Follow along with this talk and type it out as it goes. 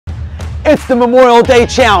It's the Memorial Day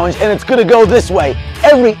Challenge, and it's gonna go this way.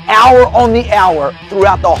 Every hour on the hour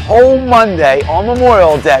throughout the whole Monday on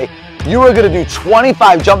Memorial Day, you are gonna do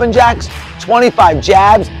 25 jumping jacks, 25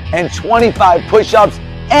 jabs, and 25 push-ups,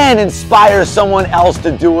 and inspire someone else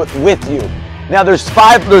to do it with you. Now there's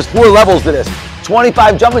 4 levels to this.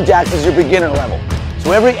 25 jumping jacks is your beginner level.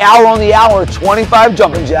 So every hour on the hour, 25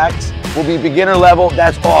 jumping jacks will be beginner level.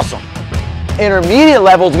 That's awesome. Intermediate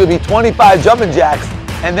level is gonna be 25 jumping jacks,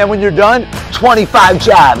 and then when you're done, 25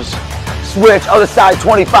 jabs. Switch, other side,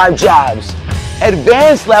 25 jabs.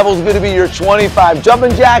 Advanced level is gonna be your 25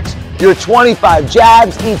 jumping jacks, your 25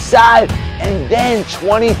 jabs each side, and then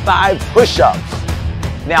 25 push-ups.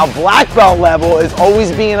 Now, black belt level is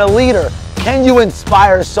always being a leader. Can you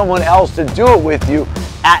inspire someone else to do it with you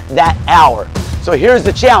at that hour? So here's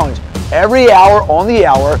the challenge. Every hour on the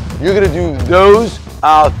hour, you're gonna do those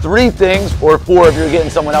 3 things, or 4 if you're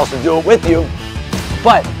getting someone else to do it with you.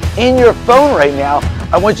 But in your phone right now,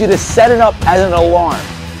 I want you to set it up as an alarm.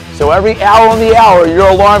 So every hour on the hour, your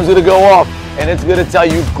alarm's gonna go off, and it's gonna tell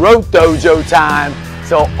you Growth Dojo time.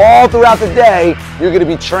 So all throughout the day, you're gonna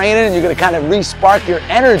be training, and you're gonna kind of re-spark your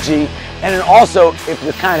energy. And then also, if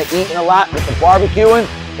you're kind of eating a lot with the barbecuing,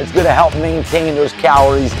 it's gonna help maintain those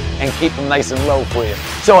calories and keep them nice and low for you.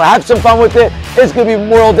 So have some fun with it. It's gonna be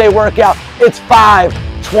Memorial Day workout. It's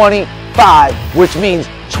 5-25, which means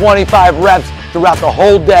 25 reps throughout the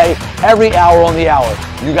whole day, every hour on the hour.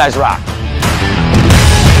 You guys rock.